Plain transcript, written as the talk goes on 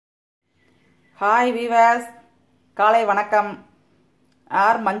Hi viewers, காலை வணக்கம்.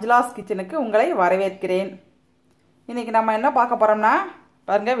 R Manjula's கிச்சனுக்கு உங்களை வரவேற்கிறேன். இன்றைக்கி நம்ம என்ன பார்க்க போகிறோம்னா,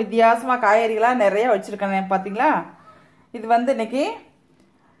 பாருங்கள், வித்தியாசமாக காய்கறிகளாக நிறைய வச்சுருக்கேன். பார்த்தீங்களா? இது வந்து இன்றைக்கி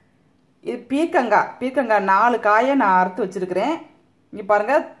இது பீர்க்கங்காய் 4 காயை நான் அறுத்து வச்சுருக்கிறேன். இங்கே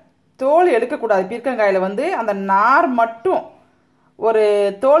பாருங்கள், தோல் எடுக்கக்கூடாது. பீர்க்கங்காயில் வந்து அந்த நார் மட்டும் ஒரு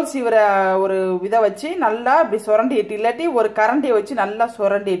தோல் சீவிர ஒரு இதை வச்சு நல்லா இப்படி சுரண்டிட்டு, இல்லாட்டி ஒரு கரண்டியை வச்சு நல்லா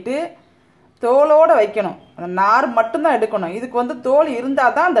சுரண்டிட்டு தோலோடு வைக்கணும். அந்த நார் மட்டும்தான் எடுக்கணும். இதுக்கு வந்து தோல்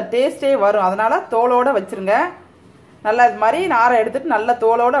இருந்தால் தான் அந்த டேஸ்ட்டே வரும். அதனால் தோலோடு வச்சுருங்க. நல்லா இது மாதிரி நாரை எடுத்துகிட்டு நல்லா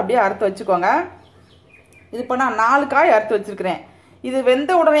தோலோடு அப்படியே அறுத்து வச்சுக்கோங்க. இது இப்போ நான் 4 காய் அறுத்து வச்சுருக்கிறேன். இது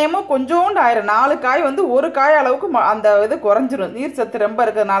வெந்த உடனேயும் கொஞ்சோண்டு ஆயிரும். 4 காய் வந்து 1 காய் அளவுக்கு அந்த இது குறைஞ்சிரும். நீர் சத்து ரொம்ப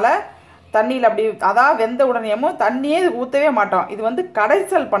இருக்கிறதுனால தண்ணியில் அப்படி அதான் வெந்த உடனேயும் தண்ணியே ஊற்றவே மாட்டோம். இது வந்து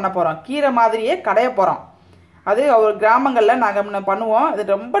கடைசல் பண்ண போகிறோம். கீரை மாதிரியே கடைய போகிறோம். அது ஒரு கிராமங்களில் நாங்கள் பண்ணுவோம். இது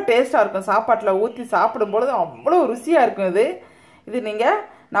ரொம்ப டேஸ்ட்டாக இருக்கும். சாப்பாட்டில் ஊற்றி சாப்பிடும்பொழுது அவ்வளோ ருசியாக இருக்கும். இது நீங்கள்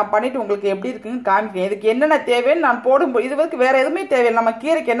நான் பண்ணிவிட்டு உங்களுக்கு எப்படி இருக்குன்னு காமிக்கிறேன். இதுக்கு என்னென்ன தேவைன்னு நான் போடும்போது இது வந்து வேறு எதுவுமே தேவையில்லை. நம்ம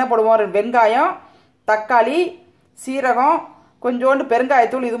கீரைக்கு என்ன போடுவோம்? வெங்காயம், தக்காளி, சீரகம், கொஞ்சோண்டு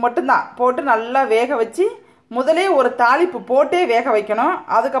பெருங்காயத்தூள், இது மட்டும்தான் போட்டு நல்லா வேக வச்சு முதலே ஒரு தாளிப்பு போட்டே வேக வைக்கணும்.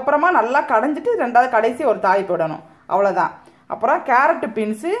 அதுக்கப்புறமா நல்லா கடைஞ்சிட்டு 2வது கடைசி ஒரு தாளிப்பு விடணும். அவ்வளோதான். அப்புறம்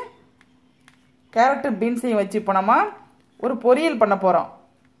கேரட்டு பீன்ஸையும் வச்சு இப்போ நம்ம ஒரு பொரியல் பண்ண போகிறோம்.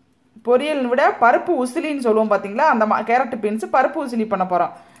 பொரியல் விட பருப்பு உசிலின்னு சொல்லுவோம். பார்த்தீங்களா? அந்த கேரட்டு பீன்ஸு பருப்பு உசிலி பண்ண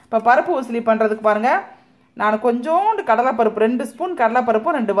போகிறோம். இப்போ பருப்பு உசிலி பண்ணுறதுக்கு பாருங்கள், நான் கொஞ்சோண்டு கடலைப்பருப்பு 2 ஸ்பூன்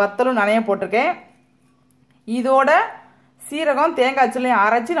கடலைப்பருப்பும் 2 வத்தலும் நனைய போட்டிருக்கேன். இதோட சீரகம், தேங்காய் சில்லையும்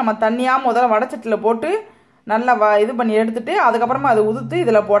அரைச்சி நம்ம தண்ணியாக முதல்ல வடச்சட்டியில் போட்டு நல்லா இது பண்ணி எடுத்துட்டு அதுக்கப்புறமா அதை உதுத்து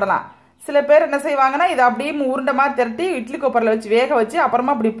இதில் போடலாம். சில பேர் என்ன செய்வாங்கன்னா, இதை அப்படியே உருண்டை மாதிரி திரட்டி இட்லி குக்கரில் வச்சு வேக வச்சு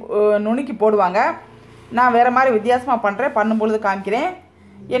அப்புறமா அப்படி நுணுக்கி போடுவாங்க. நான் வேறு மாதிரி வித்தியாசமாக பண்ணுறேன். பண்ணும்பொழுது காமிக்கிறேன்.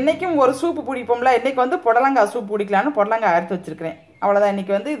 என்றைக்கும் ஒரு சூப்பு பிடிப்போம்ல, இன்றைக்கி வந்து புடலங்காய் சூப் பிடிக்கலான்னு புடலங்காய் அறுத்து வச்சுருக்கிறேன். அவ்வளோதான்.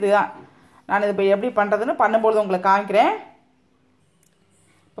 இன்றைக்கி வந்து இதுதான் நான் இது இப்போ எப்படி பண்ணுறதுன்னு பண்ணும்பொழுது உங்களுக்கு காமிக்கிறேன்.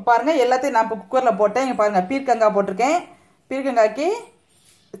 இப்போ பாருங்கள், எல்லாத்தையும் நான் இப்போ குக்கரில் போட்டேன். இங்கே பாருங்கள், பீர்க்கங்காய் போட்டிருக்கேன். பீர்க்கங்காய்க்கு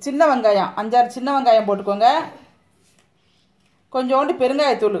சின்ன வெங்காயம் 5-6 சின்ன வெங்காயம் போட்டுக்கோங்க. கொஞ்சோண்டு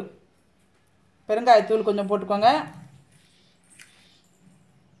பெருங்காயத்தூள் கொஞ்சம் போட்டுக்கோங்க.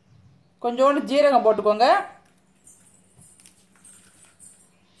 கொஞ்சோண்டு ஜீரகம் போட்டுக்கோங்க.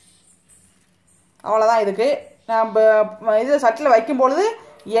 அவ்வளோதான். இதுக்கு நம்ம இது சட்டியில் வைக்கும்பொழுது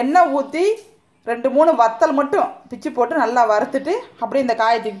எண்ணெய் ஊற்றி 2-3 வத்தல் மட்டும் பிச்சு போட்டு நல்லா வறுத்துட்டு அப்படியே இந்த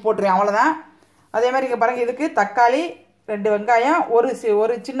காயை தூக்கி போட்டுருவேன். அவ்வளோதான். அதே மாதிரி இங்கே பாருங்கள், இதுக்கு தக்காளி, 2 வெங்காயம்,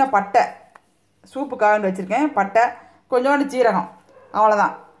 ஒரு சின்ன பட்டை, சூப்புக்காக வச்சுருக்கேன் பட்டை, கொஞ்சோண்டு ஜீரகம்.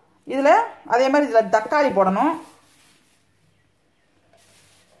 அவ்வளோதான். இதில் அதே மாதிரி இதில் தக்காளி போடணும்.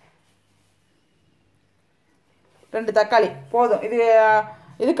 ரெண்டு தக்காளி போதும்.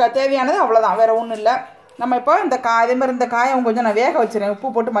 இதுக்கு தேவையானது அவ்வளோதான், வேறு ஒன்றும் இல்லை. நம்ம இப்போ இந்த அதே மாதிரி இந்த காயை கொஞ்சம் நான் வேக வச்சுறேன். உப்பு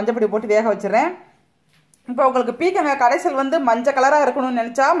போட்டு மஞ்சப்பொடி போட்டு வேக வச்சுறேன். இப்போ உங்களுக்கு பீர்க்கங்காய் கடைசல் வந்து மஞ்சள் கலராக இருக்கணும்னு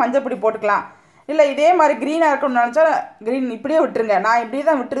நினச்சா மஞ்சப்பொடி போட்டுக்கலாம். இல்லை இதே மாதிரி க்ரீனாக இருக்கணும்னு நினச்சா க்ரீன் இப்படியே விட்டுருங்க. நான் இப்படி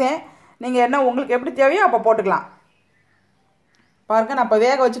தான் விட்டுருவேன். நீங்கள் என்ன உங்களுக்கு எப்படி தேவையோ அப்போ போட்டுக்கலாம். பாருங்கள், நான் இப்போ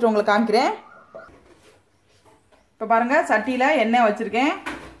வேக வச்சுட்டு உங்களுக்கு காமிக்கிறேன். இப்போ பாருங்கள், சட்டியில் எண்ணெய் வச்சுருக்கேன்.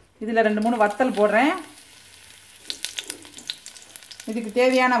 இதில் 2-3 வத்தல் போடுறேன். இதுக்கு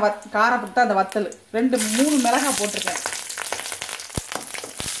தேவையான காரப்பட்டு அந்த வத்தல் 2-3 மிளகாய் போட்டிருக்கேன்.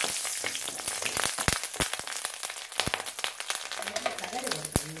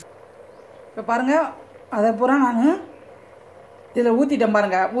 இப்போ பாருங்கள், அதை பூரா நான் இதில் ஊற்றிட்டேன்.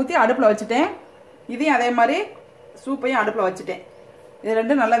 பாருங்கள், ஊற்றி அடுப்பில் வச்சுட்டேன். இதையும் அதே மாதிரி சூப்பையும் அடுப்பில் வச்சுட்டேன். இது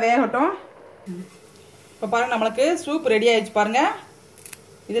 2 நல்லா வேகட்டும். இப்போ பாருங்கள், நம்மளுக்கு சூப் ரெடி ஆகிடுச்சு. பாருங்கள்,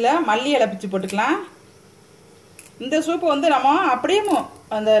 இதில் மல்லி இலை பிச்சு போட்டுக்கலாம். இந்த சூப்பு வந்து நம்ம அப்படியும்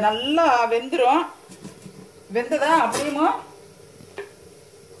அந்த நல்லா வெந்துடும். வெந்ததா அப்படியும்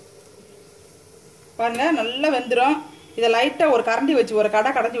பாருங்கள், நல்லா வெந்துடும். இதை லைட்டாக ஒரு கரண்டி வச்சு ஒரு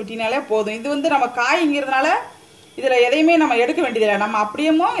கடைஞ்சி விட்டினாலே போதும். இது வந்து நம்ம காய்ங்கிறதுனால இதில் எதையுமே நம்ம எடுக்க வேண்டியதில்லை. நம்ம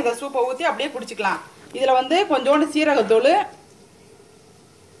அப்படியும் இதை சூப்பை ஊற்றி அப்படியே குடிச்சிக்கலாம். இதில் வந்து கொஞ்சோண்டு சீரகத்தூள்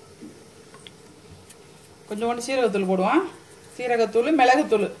போடுவோம். சீரகத்தூள்,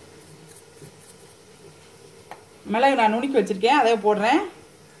 மிளகுத்தூள், மிளகு நான் நுணுக்கி வச்சுருக்கேன், அதை போடுறேன்.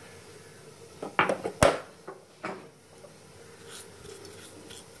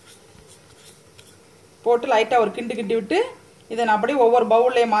 போட்டு லைட்டாக ஒரு கிண்டி விட்டு இதை நான் அப்படியே ஒவ்வொரு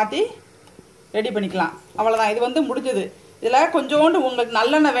பவுல்லையும் மாற்றி ரெடி பண்ணிக்கலாம். அவ்வளோதான். இது வந்து முடிஞ்சது. இதில் கொஞ்சோண்டு உங்களுக்கு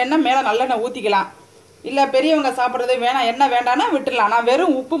நல்லெண்ணெய் வேணால் மேலே நல்லெண்ணெய் ஊற்றிக்கலாம். இல்லை பெரியவங்க சாப்பிட்றது வேணாம், எண்ணெய் வேண்டான்னா விட்டுடலாம். நான்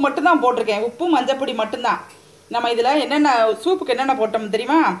வெறும் உப்பு மட்டும்தான் போட்டிருக்கேன். உப்பு, மஞ்சப்பொடி மட்டும்தான். நம்ம இதில் என்னென்ன சூப்புக்கு என்னென்ன போட்டோம்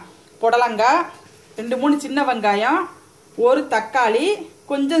தெரியுமா? புடலங்காய், 2-3 சின்ன வெங்காயம், ஒரு தக்காளி,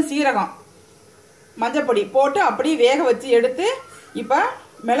 கொஞ்சம் சீரகம், மஞ்சப்பொடி போட்டு அப்படியே வேக வச்சு எடுத்து இப்போ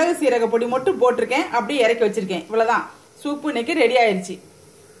மிளகு சீரக பொடி மட்டும் போட்டிருக்கேன், அப்படியே இறக்கி வச்சிருக்கேன். இவ்வளோதான், சூப்பு இன்னைக்கு ரெடி ஆயிடுச்சு.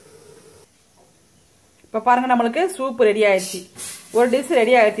 இப்போ பாருங்க, நம்மளுக்கு சூப்பு ரெடி ஆயிடுச்சு. ஒரு டிஷ்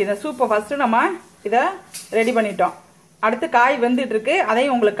ரெடி ஆயிடுச்சு. இந்த சூப்பை ஃபர்ஸ்ட் நம்ம இதை ரெடி பண்ணிட்டோம். அடுத்து காய் வெந்துட்டு இருக்கு,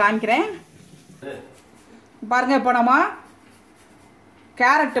 அதையும் உங்களுக்கு காமிக்கிறேன். பாருங்க, இப்போ நம்ம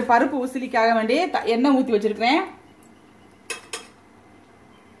கேரட் பருப்பு உசிலிக்காக வேண்டி எண்ணெய் ஊற்றி வச்சிருக்கிறேன்.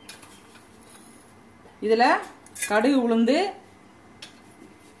 இதில் கடுகு உளுந்து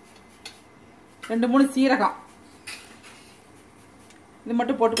 2-3 சீரகம் இது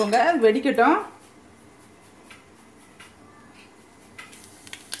மட்டும் போட்டுக்கோங்க, வெடிக்கட்டும்.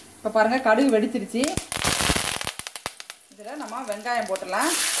 இப்போ பாருங்க, கடுகு வெடிச்சிருச்சு. இதில் நம்ம வெங்காயம்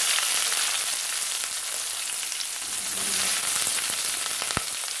போட்டுடலாம்.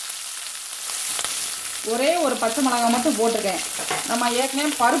 ஒரே ஒரு பச்சை மிளகாய் மட்டும் போட்டிருக்கேன். நம்ம ஏற்கனவே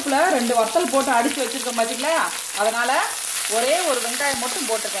பருப்புல 2 வத்தல் போட்டு அடிச்சு வச்சிருக்கோம் பார்த்தீங்களா, அதனால ஒரே ஒரு வெங்காயம் மட்டும்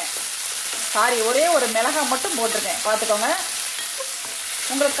போட்டிருக்கேன். சாரி, ஒரே ஒரு மிளகாய் மட்டும் போட்டிருக்கேன், பார்த்துக்கோங்க.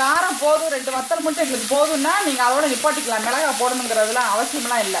 உங்களுக்கு காரம் போதும், 2 வத்தல் மட்டும் எங்களுக்கு போதும்னா நீங்கள் அதோட நிப்பாட்டிக்கலாம். மிளகாய் போடணுங்கிறதுலாம்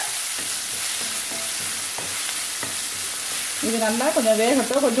அவசியம்லாம் இல்லை. இது நல்லா கொஞ்சம்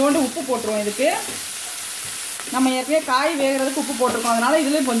வேகட்டும். கொஞ்சோண்டு உப்பு போட்டுருவோம். இதுக்கு நம்ம ஏற்கனவே காய் வேகிறதுக்கு உப்பு போட்டிருக்கோம், அதனால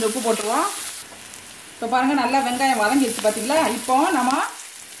இதுலேயும் கொஞ்சம் உப்பு போட்டுருவோம். இப்போ பாருங்கள், நல்லா வெங்காயம் வதங்கிடுச்சு பார்த்தீங்களா. இப்போ நம்ம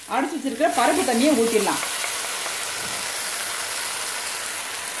அடிச்சு வச்சிருக்கிற பருப்பு தண்ணியை ஊற்றிடலாம்.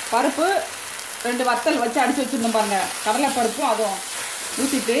 பருப்பு 2 வத்தல் வச்சு அடிச்சு வச்சுருந்தோம் பாருங்க, கடலை பருப்பும் அதுவும்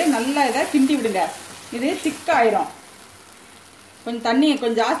ஊற்றிட்டு நல்லா இதை கிண்டி விடுங்க. இது திக்காயிரும். கொஞ்சம் தண்ணியை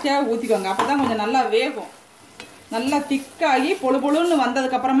கொஞ்சம் ஜாஸ்தியாக ஊற்றிக்கோங்க, அப்போ தான் கொஞ்சம் நல்லா வேகும். நல்லா திக்காகி பொழு பொழுன்னு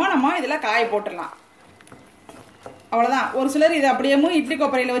வந்ததுக்கப்புறமா நம்ம இதில் காய போட்டுடலாம். அவ்வளோதான். ஒரு சிலர் இதை அப்படியேமும் இட்லி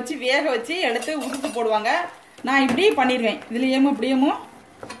கொப்பரையில் வச்சு வேக வச்சு எடுத்து உதுத்து போடுவாங்க. நான் இப்படி பண்ணிடுவேன். இதுலேயும் இப்படியும்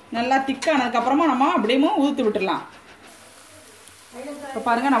நல்லா திக்கானதுக்கப்புறமா நம்ம அப்படியும் உதுத்து விட்டுடலாம். இப்போ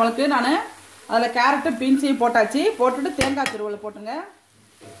பாருங்கள், நம்மளுக்கு நான் அதில் கேரட்டு பீன்ஸையும் போட்டாச்சு. போட்டுட்டு தேங்காய் துருவல் போட்டுங்க,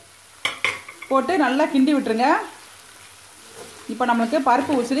 போட்டு நல்லா கிண்டி விட்டுருங்க. இப்போ நம்மளுக்கு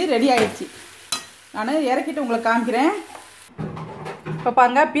பருப்பு உசிலி ரெடி ஆயிடுச்சு. நான் இறக்கிட்டு உங்களுக்கு காமிக்கிறேன். இப்போ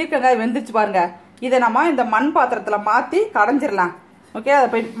பாருங்க, பீர்க்கங்காய் வெந்துச்சு பாருங்க. இதை நம்ம இந்த மண் பாத்திரத்தில் மாற்றி கடைஞ்சிடலாம். ஓகே, அதை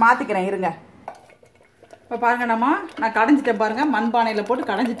போய் மாற்றிக்கிறேன், இருங்க. இப்போ பாருங்கள், நான் கடைஞ்சிட்டேன் பாருங்கள், மண் பானையில்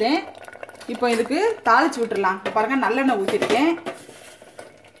போட்டு கடைஞ்சிட்டேன். இப்போ இதுக்கு தாளிச்சு விட்டுடலாம். இப்போ பாருங்கள், நல்லெண்ணெய் ஊற்றிருக்கேன்.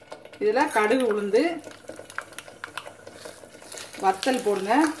 இதில் கடுகு உளுந்து வத்தல்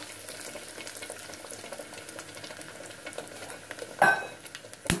போடுங்க.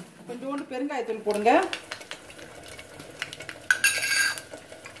 கொஞ்சோண்டு பெருங்காயத்தூள் போடுங்க.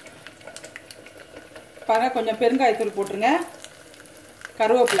 பாருங்க, கொஞ்சம் பெருங்காயத்தூள் போட்டுருங்க.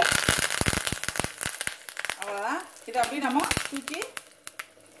 கருவேப்பிலை, அவ்வளோதான். இதை அப்படியே நம்ம தூக்கி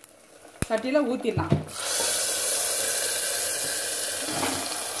சட்டியில் ஊற்றிடலாம்.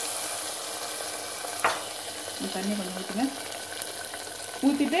 தண்ணி கொஞ்சம் ஊற்றுங்க.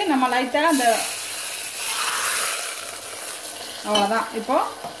 ஊற்றிட்டு நம்ம லைட்டாக அந்த அவ்வளோதான். இப்போ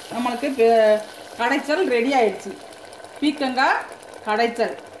நம்மளுக்கு கடைச்சல் ரெடி ஆயிடுச்சு. பீர்க்கங்காய்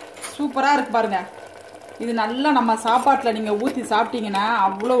கடைச்சல் சூப்பராக இருக்கு பாருங்க. இது நல்லா நம்ம சாப்பாட்டில் நீங்கள் ஊற்றி சாப்பிட்டீங்கன்னா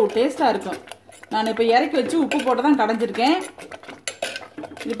அவ்வளோ டேஸ்ட்டாக இருக்கும். நான் இப்போ இறக்கி வச்சு உப்பு போட்டு தான் கடைஞ்சிருக்கேன்.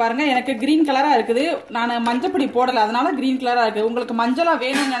 இது பாருங்கள், எனக்கு க்ரீன் கலராக இருக்குது. நான் மஞ்சப்பொடி போடலை, அதனால க்ரீன் கலராக இருக்குது. உங்களுக்கு மஞ்சளாக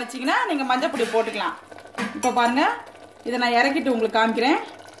வேணும்னு நினச்சிங்கன்னா நீங்கள் மஞ்சப்பொடி போட்டுக்கலாம். இப்போ பாருங்கள், இதை நான் இறக்கிட்டு உங்களுக்கு காமிக்கிறேன்.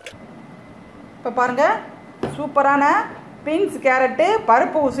 இப்போ பாருங்கள், சூப்பரான பீன்ஸ் கேரட்டு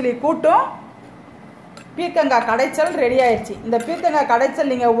பருப்பு உசிலி கூட்டும் பீர்க்கங்காய் கடைச்சல் ரெடி ஆயிடுச்சு. இந்த பீர்க்கங்காய்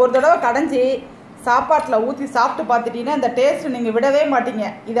கடைச்சல் நீங்கள் ஒரு தடவை கடைஞ்சி சாப்பாட்டில் ஊற்றி சாப்பிட்டு பார்த்துட்டீங்கன்னா இந்த டேஸ்ட்டு நீங்கள் விடவே மாட்டீங்க.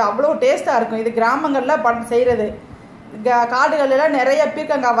 இது அவ்வளோ டேஸ்ட்டாக இருக்கும். இது கிராமங்களில் செய்கிறது. காடுகளெல்லாம் நிறைய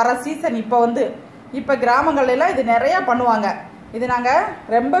பீர்க்கங்காய் வர சீசன் இப்போ கிராமங்கள்லாம் இது நிறையா பண்ணுவாங்க. இது நாங்கள்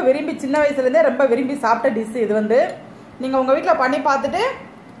ரொம்ப விரும்பி சின்ன வயசுலேருந்தே ரொம்ப விரும்பி சாப்பிட்ட டிஷ். இது நீங்கள் உங்கள் வீட்டில் பண்ணி பார்த்துட்டு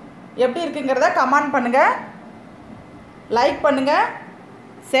எப்படி இருக்குங்கிறத கமெண்ட் பண்ணுங்கள், லைக் பண்ணுங்கள்,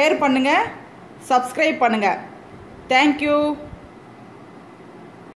 ஷேர் பண்ணுங்கள், சப்ஸ்கிரைப் பண்ணுங்கள். தேங்க்யூ.